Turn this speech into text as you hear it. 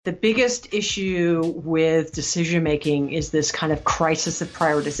The biggest issue with decision making is this kind of crisis of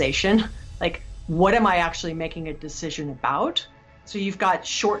prioritization. Like, what am I actually making a decision about? So you've got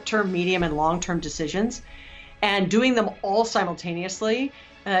short-term, medium, and long-term decisions, and doing them all simultaneously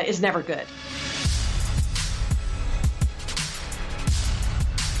is never good.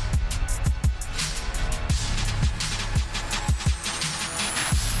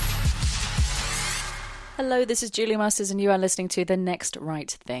 Hello, this is Julie Masters, and you are listening to The Next Right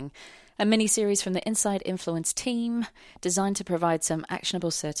Thing, a mini-series from the Inside Influence team designed to provide some actionable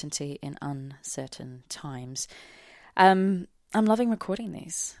certainty in uncertain times. I'm loving recording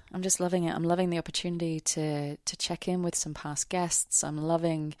these. I'm just loving it. I'm loving the opportunity to check in with some past guests. I'm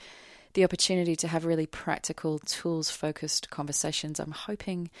loving the opportunity to have really practical, tools-focused conversations. I'm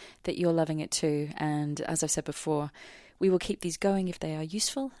hoping that you're loving it too. And as I've said before, we will keep these going if they are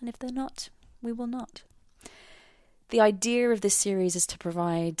useful, and if they're not, we will not. The idea of this series is to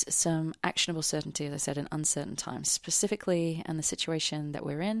provide some actionable certainty, as I said, in uncertain times, specifically in the situation that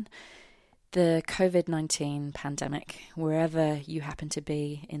we're in, the COVID-19 pandemic, wherever you happen to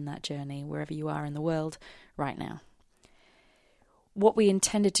be in that journey, wherever you are in the world right now. What we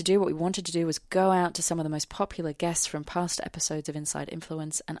intended to do, what we wanted to do, was go out to some of the most popular guests from past episodes of Inside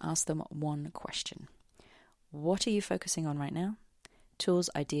Influence and ask them one question. What are you focusing on right now? Tools,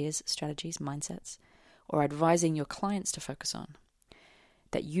 ideas, strategies, mindsets, or advising your clients to focus on,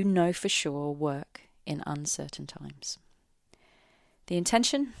 that you know for sure work in uncertain times. The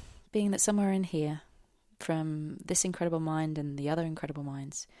intention being that somewhere in here, from this incredible mind and the other incredible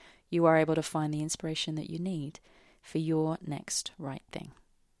minds, you are able to find the inspiration that you need for your next right thing.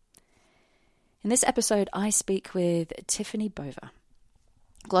 In this episode, I speak with Tiffani Bova,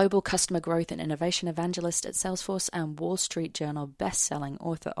 Global Customer Growth and Innovation Evangelist at Salesforce and Wall Street Journal best-selling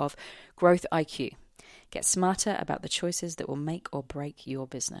author of Growth IQ. Get smarter about the choices that will make or break your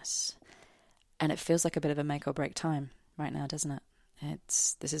business. And it feels like a bit of a make or break time right now, doesn't it?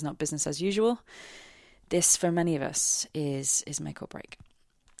 This is not business as usual. This, for many of us, is make or break.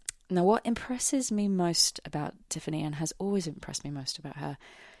 Now, what impresses me most about Tiffani, and has always impressed me most about her,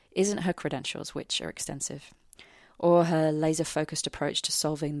 isn't her credentials, which are extensive, or her laser-focused approach to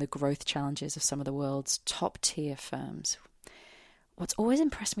solving the growth challenges of some of the world's top-tier firms. What's always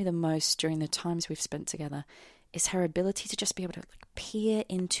impressed me the most during the times we've spent together is her ability to just be able to peer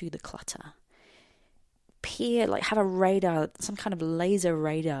into the clutter. Have a radar, some kind of laser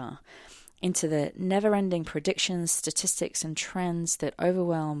radar into the never-ending predictions, statistics, and trends that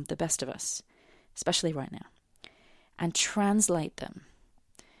overwhelm the best of us, especially right now, and translate them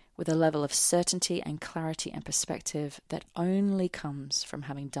with a level of certainty and clarity and perspective that only comes from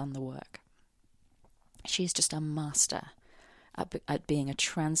having done the work. She's just a master at being a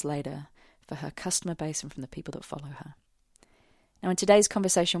translator for her customer base and from the people that follow her. Now, in today's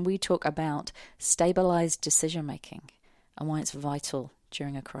conversation, we talk about stabilized decision-making and why it's vital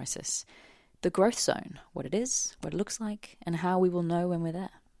during a crisis, the growth zone, what it is, what it looks like, and how we will know when we're there.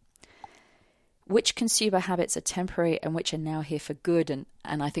 Which consumer habits are temporary and which are now here for good?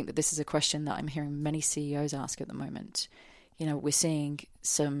 And I think that this is a question that I'm hearing many CEOs ask at the moment. You know, we're seeing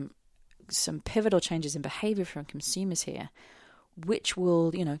some pivotal changes in behavior from consumers here, which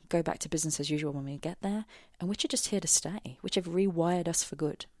will, go back to business as usual when we get there, and which are just here to stay, which have rewired us for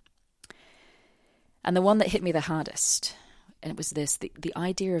good. And the one that hit me the hardest, and it was this, the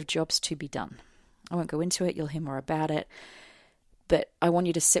idea of jobs to be done. I won't go into it, you'll hear more about it, but I want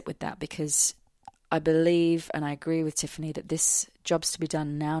you to sit with that, because I believe and I agree with Tiffani that this jobs to be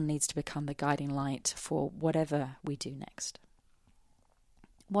done now needs to become the guiding light for whatever we do next.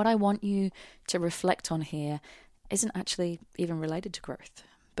 What I want you to reflect on here isn't actually even related to growth,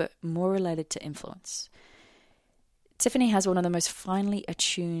 but more related to influence. Tiffani has one of the most finely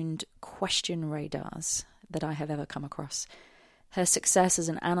attuned question radars that I have ever come across. Her success as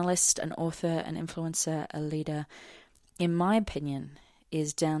an analyst, an author, an influencer, a leader, in my opinion,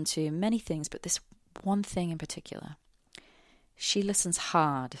 is down to many things, but this one thing in particular. She listens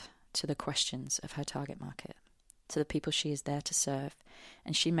hard to the questions of her target market, to the people she is there to serve,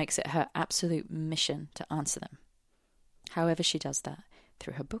 and she makes it her absolute mission to answer them. However she does that,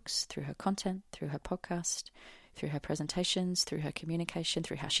 through her books, through her content, through her podcast, through her presentations, through her communication,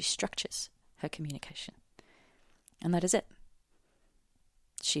 through how she structures her communication. And that is it.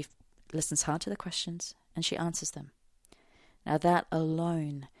 She listens hard to the questions and she answers them. Now that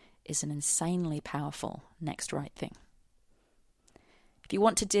alone is an insanely powerful next right thing. If you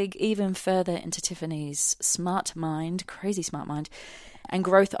want to dig even further into Tiffani's smart mind, crazy smart mind, and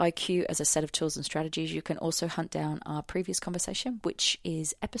growth IQ as a set of tools and strategies, you can also hunt down our previous conversation, which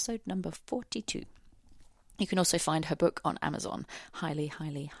is episode number 42. You can also find her book on Amazon. Highly,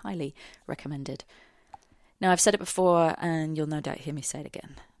 highly, highly recommended. Now, I've said it before, and you'll no doubt hear me say it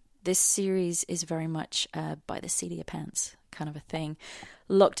again. This series is very much by the seat of your pants kind of a thing.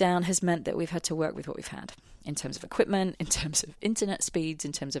 Lockdown has meant that we've had to work with what we've had in terms of equipment, in terms of internet speeds,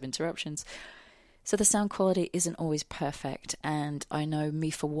 in terms of interruptions. So the sound quality isn't always perfect, and I know me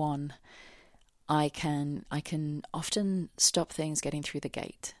for one, I can often stop things getting through the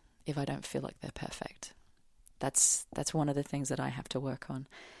gate if I don't feel like they're perfect. That's one of the things that I have to work on.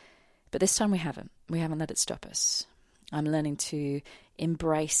 But this time we haven't. We haven't let it stop us. I'm learning to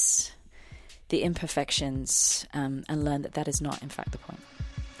embrace the imperfections and learn that is not, in fact, the point.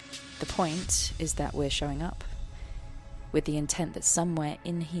 The point is that we're showing up with the intent that somewhere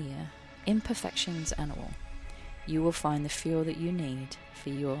in here, imperfections and all, you will find the fuel that you need for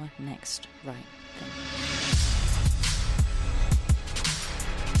your next right thing.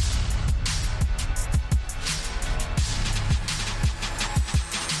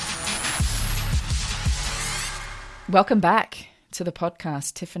 Welcome back to the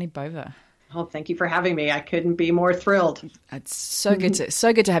podcast, Tiffani Bova. Oh, thank you for having me. I couldn't be more thrilled. It's so good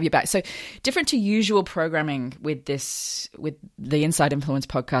to have you back. So different to usual programming with the Inside Influence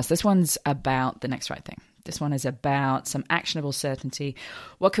podcast. This one's about the next right thing. This one is about some actionable certainty.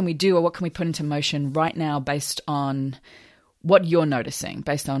 What can we do or what can we put into motion right now based on what you're noticing,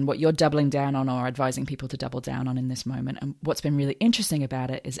 based on what you're doubling down on or advising people to double down on in this moment. And what's been really interesting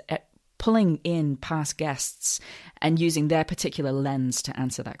about it is pulling in past guests and using their particular lens to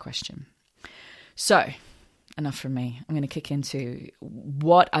answer that question. So, enough from me. I'm going to kick into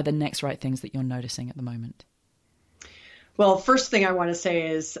what are the next right things that you're noticing at the moment? Well, first thing I want to say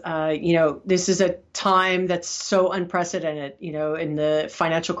is, this is a time that's so unprecedented, in the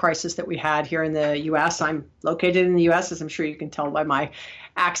financial crisis that we had here in the U.S. I'm located in the U.S., as I'm sure you can tell by my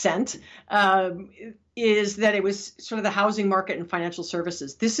accent, is that it was sort of the housing market and financial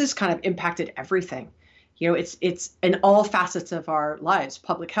services. This has kind of impacted everything. It's in all facets of our lives,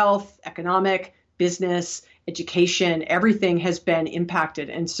 public health, economic, business, education, everything has been impacted.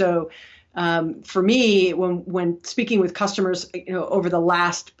 And so for me, when speaking with customers, over the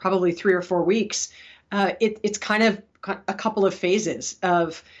last probably 3 or 4 weeks, it's kind of a couple of phases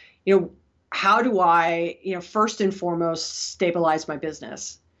of, how do I, first and foremost, stabilize my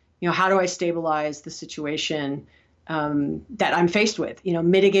business? How do I stabilize the situation that I'm faced with?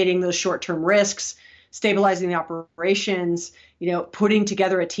 Mitigating those short-term risks, stabilizing the operations, putting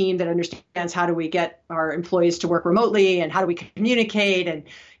together a team that understands how do we get our employees to work remotely and how do we communicate and,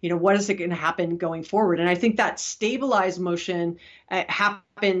 what is it going to happen going forward? And I think that stabilized motion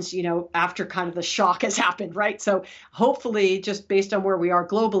happens, after kind of the shock has happened, right? So hopefully just based on where we are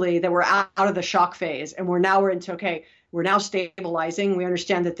globally, that we're out of the shock phase and we're into, okay, we're now stabilizing. We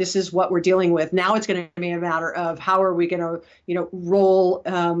understand that this is what we're dealing with. Now it's going to be a matter of how are we going to, roll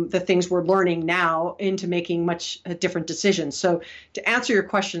the things we're learning now into making much different decisions. So to answer your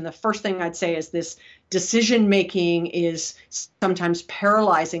question, the first thing I'd say is this decision making is sometimes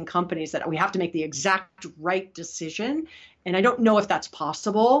paralyzing companies, that we have to make the exact right decision. And I don't know if that's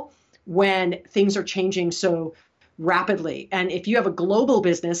possible when things are changing so rapidly. And if you have a global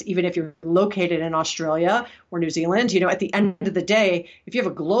business, even if you're located in Australia or New Zealand, at the end of the day, if you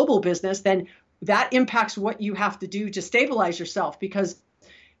have a global business, then that impacts what you have to do to stabilize yourself, because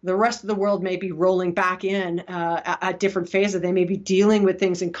the rest of the world may be rolling back in at different phases. They may be dealing with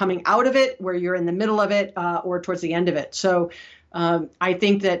things and coming out of it where you're in the middle of it or towards the end of it. So I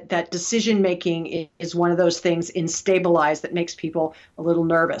think that decision making is one of those things in stabilize that makes people a little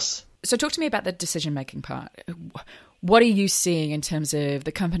nervous. So talk to me about the decision-making part. What are you seeing in terms of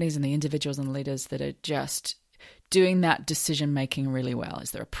the companies and the individuals and the leaders that are just doing that decision-making really well? Is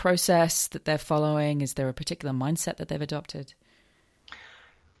there a process that they're following? Is there a particular mindset that they've adopted?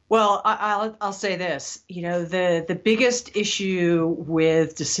 Well, I'll say this. The biggest issue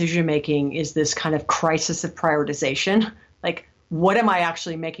with decision-making is this kind of crisis of prioritization. Like, what am I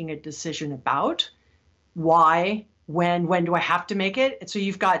actually making a decision about? Why? When do I have to make it? And so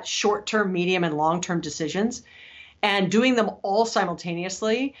you've got short-term, medium, and long-term decisions, and doing them all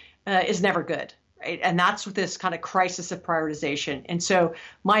simultaneously is never good, right? And that's with this kind of crisis of prioritization. And so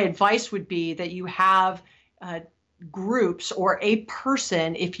my advice would be that you have groups or a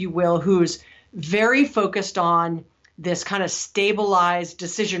person, if you will, who's very focused on this kind of stabilized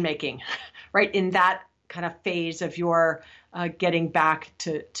decision-making, right? In that kind of phase of your getting back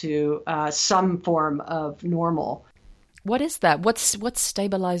to some form of normal. What is that? What's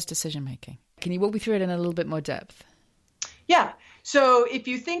stabilized decision-making? Can you walk me through it in a little bit more depth? Yeah. So if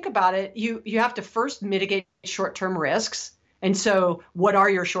you think about it, you have to first mitigate short-term risks. And so what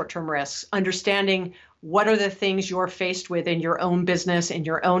are your short-term risks? Understanding what are the things you're faced with in your own business, in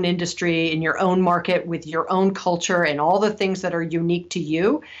your own industry, in your own market, with your own culture, and all the things that are unique to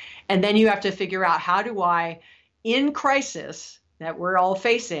you. And then you have to figure out, how do I, in crisis that we're all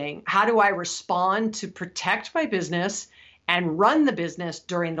facing, how do I respond to protect my business and run the business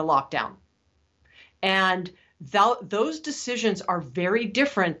during the lockdown? And those decisions are very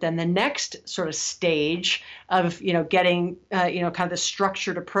different than the next sort of stage of, getting, kind of the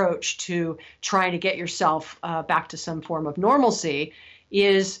structured approach to trying to get yourself back to some form of normalcy.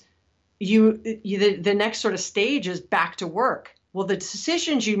 Is the next sort of stage is back to work. Well, the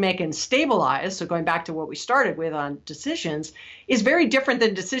decisions you make in stabilize, so going back to what we started with on decisions, is very different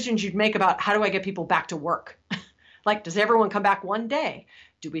than decisions you'd make about, how do I get people back to work? Like, does everyone come back one day?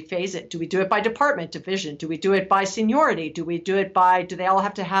 Do we phase it? Do we do it by department, division? Do we do it by seniority? Do they all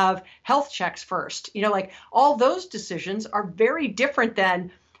have to have health checks first? Like, all those decisions are very different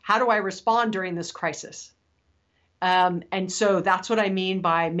than, how do I respond during this crisis? And so that's what I mean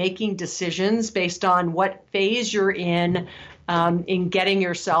by making decisions based on what phase you're in getting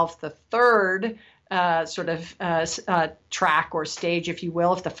yourself the third track or stage, if you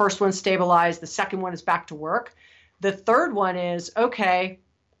will. If the first one's stabilized, the second one is back to work. The third one is, okay,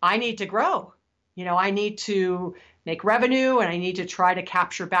 I need to grow. I need to make revenue, and I need to try to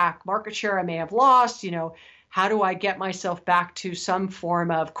capture back market share I may have lost. How do I get myself back to some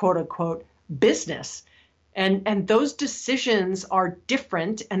form of quote unquote business? And those decisions are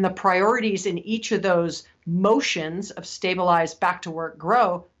different, and the priorities in each of those motions of stabilize, back to work,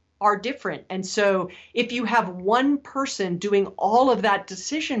 grow are different. And so if you have one person doing all of that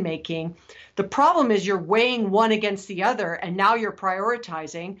decision making, the problem is you're weighing one against the other, and now you're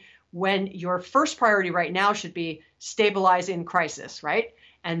prioritizing when your first priority right now should be stabilize in crisis, right?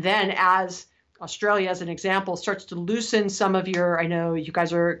 And then as Australia, as an example, starts to loosen some of your, I know you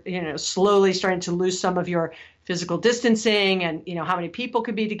guys are, slowly starting to lose some of your physical distancing, and, how many people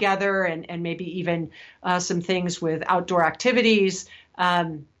could be together, and maybe even some things with outdoor activities.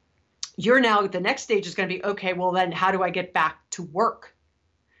 You're now, the next stage is going to be, okay, well then how do I get back to work?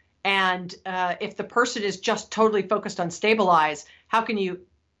 And if the person is just totally focused on stabilize, how can you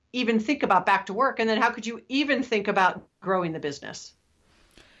even think about back to work? And then how could you even think about growing the business?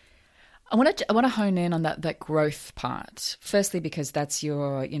 I want to hone in on that growth part. Firstly, because that's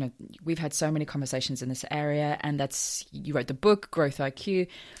your, we've had so many conversations in this area, and you wrote the book, Growth IQ.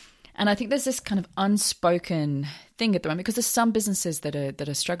 And I think there's this kind of unspoken thing at the moment, because there's some businesses that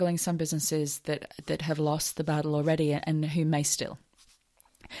are struggling, some businesses that have lost the battle already, and who may still.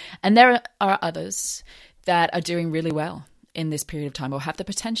 And there are others that are doing really well in this period of time, or have the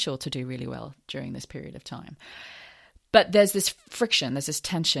potential to do really well during this period of time. But there's this friction, there's this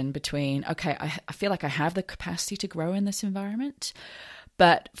tension between, okay, I feel like I have the capacity to grow in this environment,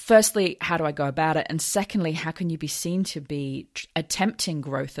 but firstly, how do I go about it? And secondly, how can you be seen to be attempting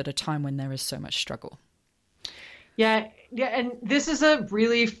growth at a time when there is so much struggle? Yeah, and this is a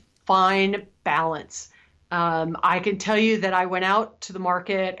really fine balance. I can tell you that I went out to the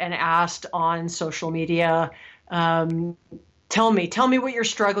market and asked on social media, tell me what you're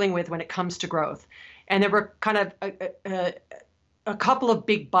struggling with when it comes to growth. And there were kind of a couple of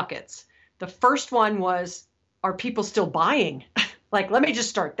big buckets. The first one was, are people still buying? Like, let me just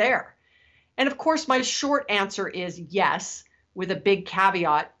start there. And of course, my short answer is yes, with a big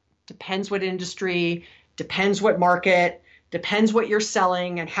caveat. Depends what industry, depends what market, depends what you're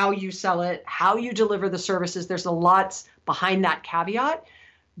selling and how you sell it, how you deliver the services. There's a lot behind that caveat.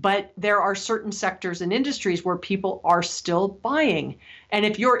 But there are certain sectors and industries where people are still buying. And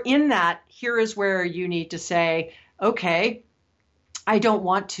if you're in that, here is where you need to say, okay, I don't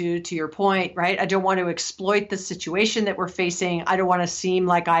want to your point, right? I don't want to exploit the situation that we're facing. I don't want to seem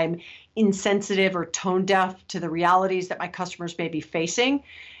like I'm insensitive or tone deaf to the realities that my customers may be facing.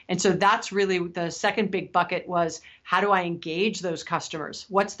 And so that's really the second big bucket was, how do I engage those customers?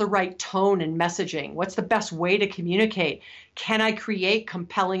 What's the right tone and messaging? What's the best way to communicate? Can I create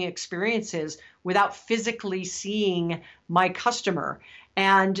compelling experiences without physically seeing my customer?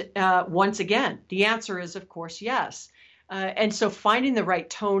 And once again, the answer is, of course, yes. And so finding the right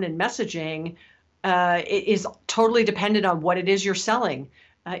tone and messaging is totally dependent on what it is you're selling.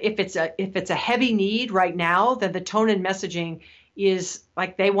 If it's a heavy need right now, then the tone and messaging is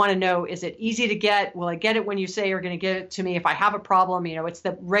like, they want to know, is it easy to get? Will I get it when you say you're going to get it to me? If I have a problem, it's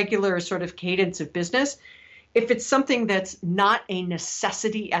the regular sort of cadence of business. If it's something that's not a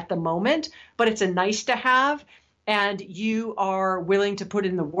necessity at the moment, but it's a nice to have, and you are willing to put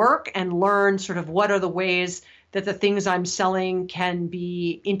in the work and learn sort of what are the ways that the things I'm selling can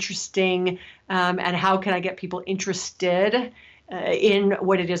be interesting, and how can I get people interested in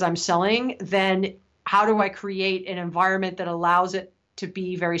what it is I'm selling, then how do I create an environment that allows it to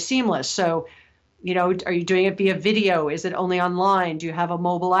be very seamless? So, are you doing it via video? Is it only online? Do you have a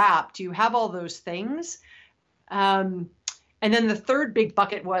mobile app? Do you have all those things? And then the third big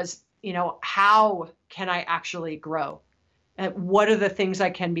bucket was, how can I actually grow? What are the things I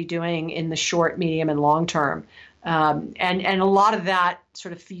can be doing in the short, medium, and long term? And a lot of that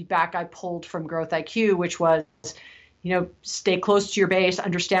sort of feedback I pulled from Growth IQ, which was, stay close to your base,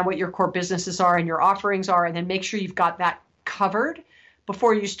 understand what your core businesses are and your offerings are, and then make sure you've got that covered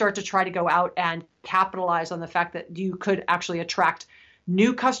before you start to try to go out and capitalize on the fact that you could actually attract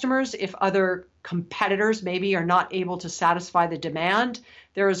new customers if other competitors maybe are not able to satisfy the demand.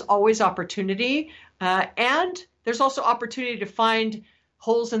 There is always opportunity, and there's also opportunity to find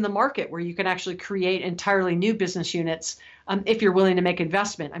holes in the market where you can actually create entirely new business units if you're willing to make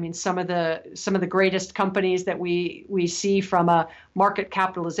investment. I mean, some of the greatest companies that we see from a market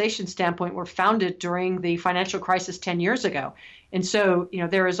capitalization standpoint were founded during the financial crisis 10 years ago. And so,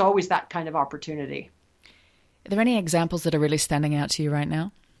 there is always that kind of opportunity. Are there any examples that are really standing out to you right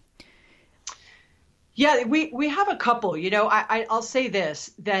now? Yeah, we have a couple. I'll say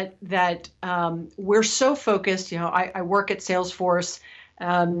this, that we're so focused. I work at Salesforce.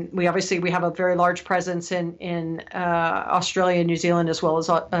 We have a very large presence in Australia, New Zealand, as well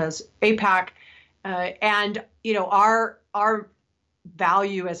as APAC, and our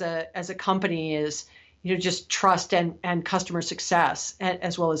value as a company is just trust and customer success,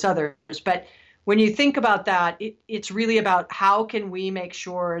 as well as others. But when you think about that, it's really about how can we make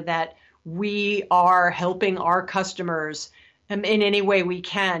sure that we are helping our customers in any way we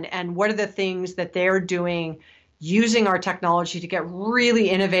can, and what are the things that they're doing using our technology to get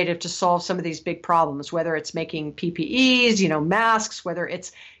really innovative to solve some of these big problems, whether it's making PPEs, masks, whether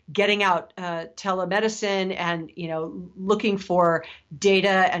it's getting out telemedicine and, looking for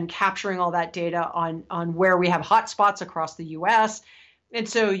data and capturing all that data on where we have hotspots across the US. And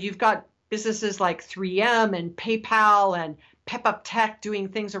so you've got businesses like 3M and PayPal and Pep Tech doing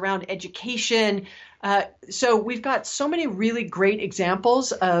things around education. So we've got so many really great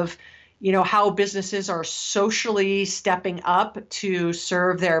examples of how businesses are socially stepping up to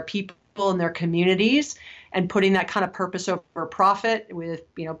serve their people and their communities and putting that kind of purpose over profit, with,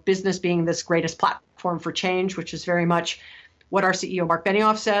 business being this greatest platform for change, which is very much what our CEO, Mark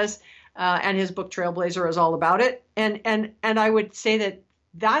Benioff, says. And his book Trailblazer is all about it. And I would say that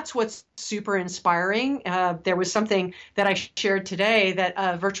that's what's super inspiring. There was something that I shared today that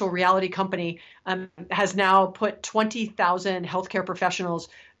a virtual reality company has now put 20,000 healthcare professionals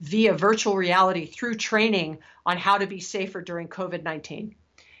via virtual reality through training on how to be safer during COVID-19.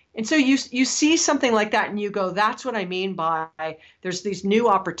 And so you see something like that and you go, that's what I mean by there's these new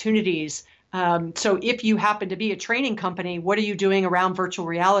opportunities. So if you happen to be a training company, what are you doing around virtual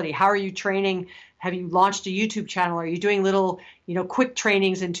reality? How are you training? Have you launched a YouTube channel? Are you doing little, quick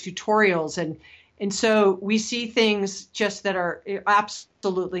trainings and tutorials? And so we see things just that are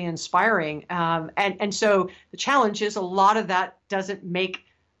absolutely inspiring. And so the challenge is a lot of that doesn't make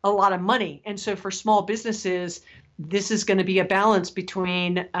a lot of money. And so for small businesses, this is going to be a balance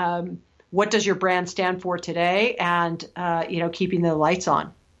between what does your brand stand for today and, keeping the lights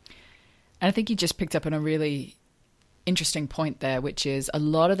on. And I think you just picked up on a really interesting point there, which is a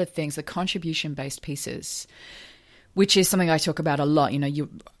lot of the things, the contribution-based pieces, which is something I talk about a lot.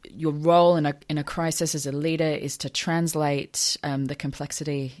 Your role in a crisis as a leader is to translate the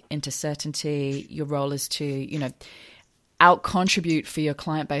complexity into certainty. Your role is to, out-contribute for your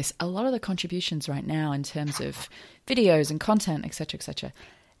client base. A lot of the contributions right now in terms of videos and content, et cetera,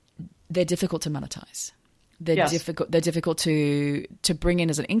 they're difficult to monetize. They're difficult to bring in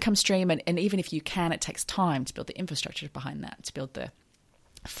as an income stream. And even if you can, it takes time to build the infrastructure behind that, to build the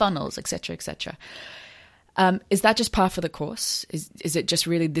funnels, et cetera, et cetera. Is that just par for the course? Is it just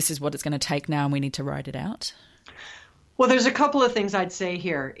really this is what it's going to take now and we need to ride it out? Well, there's a couple of things I'd say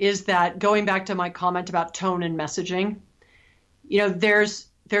here. Is that going back to my comment about tone and messaging,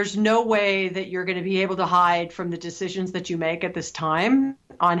 there's no way that you're going to be able to hide from the decisions that you make at this time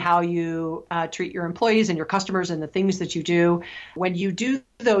on how you treat your employees and your customers and the things that you do. When you do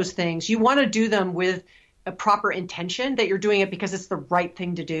those things, you want to do them with a proper intention that you're doing it because it's the right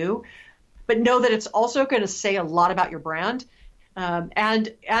thing to do. But know that it's also going to say a lot about your brand.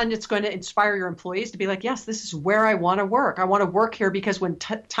 And it's going to inspire your employees to be like, yes, this is where I want to work. I want to work here because when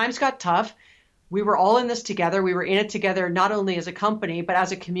times got tough, we were all in this together. We were in it together, not only as a company, but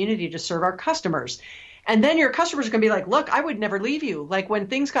as a community to serve our customers. And then your customers are going to be like, look, I would never leave you. Like when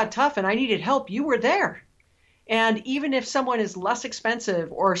things got tough and I needed help, you were there. And even if someone is less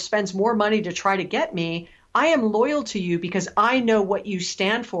expensive or spends more money to try to get me, I am loyal to you because I know what you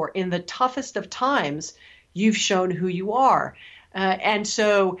stand for. In the toughest of times, you've shown who you are. And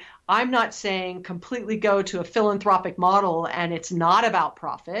so I'm not saying completely go to a philanthropic model and it's not about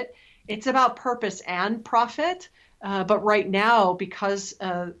profit. It's about purpose and profit. But right now, because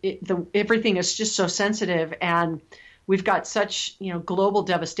everything is just so sensitive and we've got such, global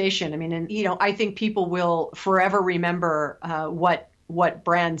devastation. I mean, and, I think people will forever remember what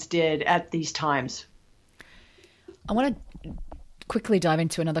brands did at these times. I want to quickly dive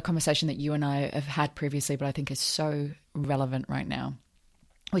into another conversation that you and I have had previously, but I think is so relevant right now,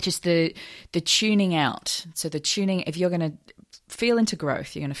 which is the tuning out. So the tuning, if you're going to feel into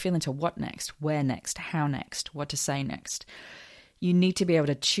growth, you're going to feel into what next, where next, how next, what to say next. You need to be able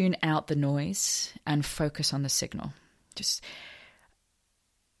to tune out the noise and focus on the signal. Just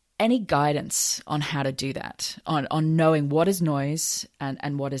any guidance on how to do that, on knowing what is noise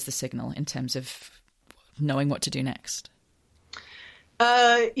and what is the signal in terms of knowing what to do next?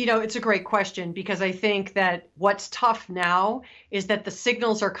 It's a great question because I think that what's tough now is that the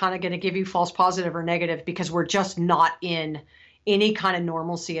signals are kind of going to give you false positive or negative because we're just not in any kind of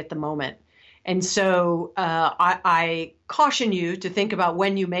normalcy at the moment. And so I caution you to think about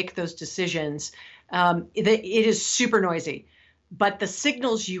when you make those decisions. It is super noisy, but the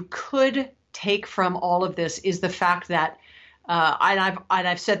signals you could take from all of this is the fact that and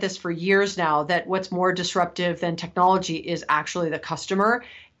I've said this for years now, that what's more disruptive than technology is actually the customer.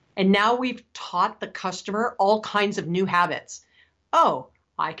 And now we've taught the customer all kinds of new habits. Oh,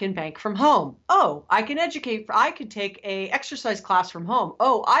 I can bank from home. Oh, I can educate. I can take a exercise class from home.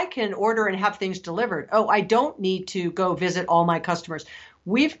 Oh, I can order and have things delivered. Oh, I don't need to go visit all my customers.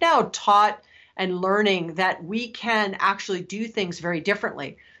 We've now taught and learning that we can actually do things very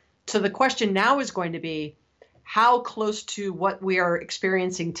differently. So the question now is going to be, how close to what we are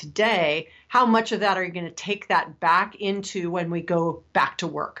experiencing today, how much of that are you going to take that back into when we go back to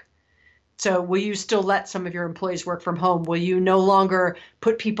work? So will you still let some of your employees work from home? Will you no longer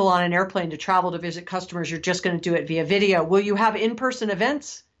put people on an airplane to travel to visit customers? You're just going to do it via video. Will you have in-person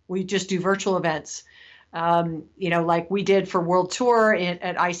events? Will you just do virtual events? Like we did for World Tour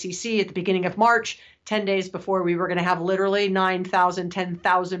at ICC at the beginning of March, 10 days before we were going to have literally 9,000,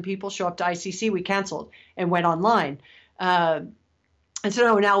 10,000 people show up to ICC, we canceled and went online. And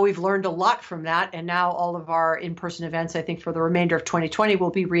so now we've learned a lot from that. And now all of our in-person events, I think for the remainder of 2020,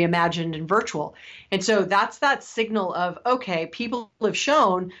 will be reimagined and virtual. And so that's that signal of, okay, people have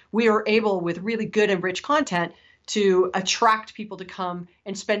shown we are able with really good and rich content to attract people to come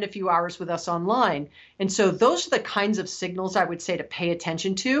and spend a few hours with us online. And so those are the kinds of signals I would say to pay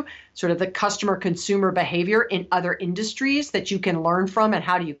attention to, sort of the customer consumer behavior in other industries that you can learn from and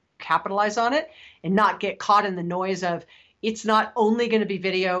how do you capitalize on it and not get caught in the noise of it's not only going to be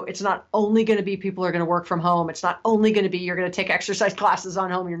video. It's not only going to be people are going to work from home. It's not only going to be you're going to take exercise classes on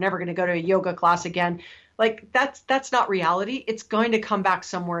home. You're never going to go to a yoga class again. Like that's not reality. It's going to come back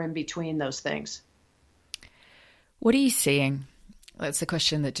somewhere in between those things. What are you seeing? That's the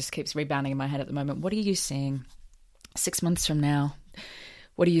question that just keeps rebounding in my head at the moment. What are you seeing 6 months from now?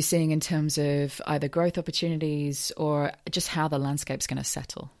 What are you seeing in terms of either growth opportunities or just how the landscape's going to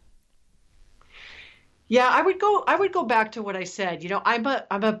settle? Yeah, I would go back to what I said. I'm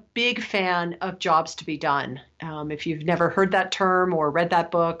a big fan of jobs to be done. If you've never heard that term or read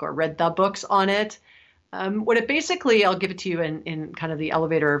that book or read the books on it, what it basically, I'll give it to you in kind of the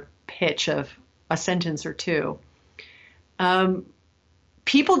elevator pitch of a sentence or two.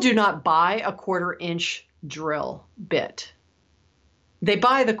 People do not buy a 1/4-inch drill bit. They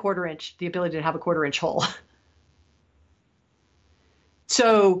buy the ability to have a 1/4-inch hole.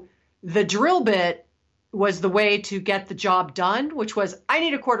 So the drill bit was the way to get the job done, which was, I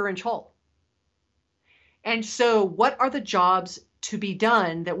need a 1/4-inch hole. And so what are the jobs to be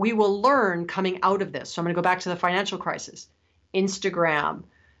done that we will learn coming out of this? So I'm going to go back to the financial crisis, Instagram,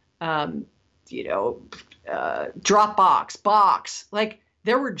 Dropbox, Box, like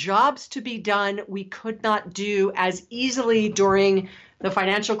there were jobs to be done we could not do as easily during the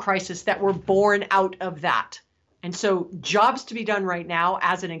financial crisis that were born out of that. And so jobs to be done right now,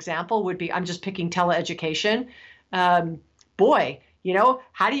 as an example, would be, I'm just picking teleeducation. How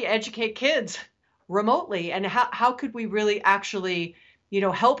do you educate kids remotely? And how could we really actually,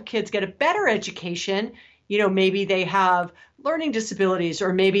 help kids get a better education? Maybe they have learning disabilities,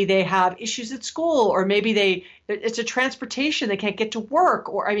 or maybe they have issues at school, or maybe it's a transportation, they can't get to work,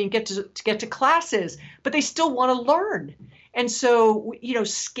 or get to classes, but they still want to learn. And so,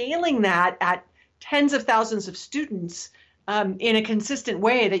 scaling that at tens of thousands of students in a consistent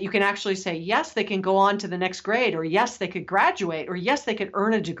way that you can actually say, yes, they can go on to the next grade, or yes, they could graduate, or yes, they could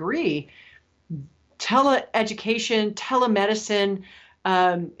earn a degree. teleeducation, telemedicine.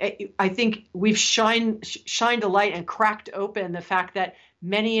 I think we've shined a light and cracked open the fact that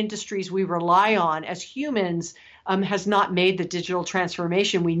many industries we rely on as humans has not made the digital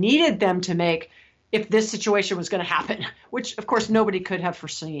transformation we needed them to make if this situation was going to happen, which of course nobody could have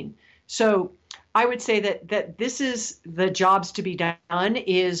foreseen. So I would say that this is the jobs to be done,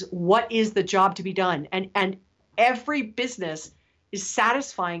 is what is the job to be done? And every business is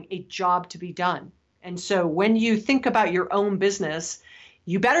satisfying a job to be done. And so when you think about your own business,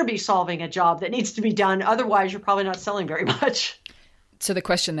 you better be solving a job that needs to be done. Otherwise, you're probably not selling very much. So the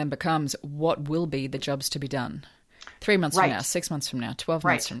question then becomes, what will be the jobs to be done? 3 months from now, 6 months from now, 12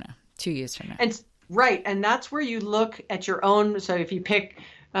 months from now, 2 years from now. And that's where you look at your own. So if you pick,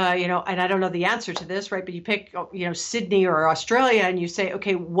 and I don't know the answer to this, right? But you pick, Sydney or Australia, and you say,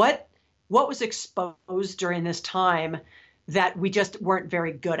 okay, what was exposed during this time that we just weren't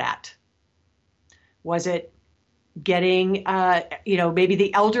very good at? Was it getting, maybe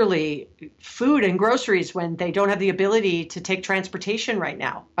the elderly food and groceries when they don't have the ability to take transportation right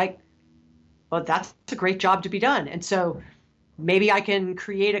now? Well, that's a great job to be done. And so maybe I can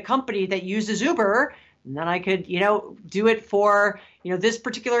create a company that uses Uber, and then I could, do it for, this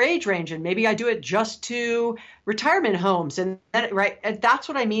particular age range. And maybe I do it just to retirement homes. And then, right. And that's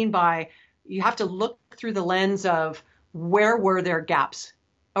what I mean by you have to look through the lens of where were there gaps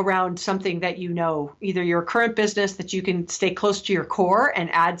around something that, either your current business that you can stay close to your core and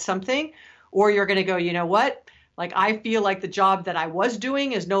add something, or you're going to go, you know what? I feel like the job that I was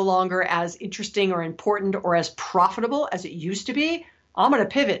doing is no longer as interesting or important or as profitable as it used to be. I'm going to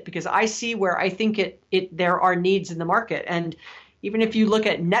pivot because I see where I think there are needs in the market. And even if you look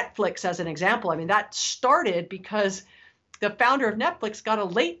at Netflix as an example, that started because the founder of Netflix got a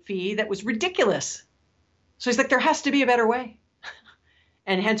late fee that was ridiculous. So he's like, there has to be a better way.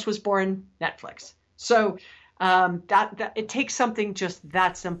 And hence was born Netflix. So that it takes something just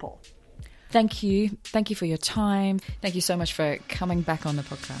that simple. Thank you. Thank you for your time. Thank you so much for coming back on the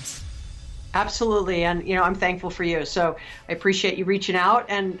podcast. Absolutely. And, I'm thankful for you. So I appreciate you reaching out,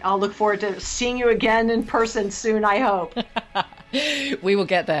 and I'll look forward to seeing you again in person soon, I hope. We will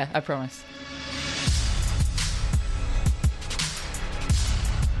get there, I promise.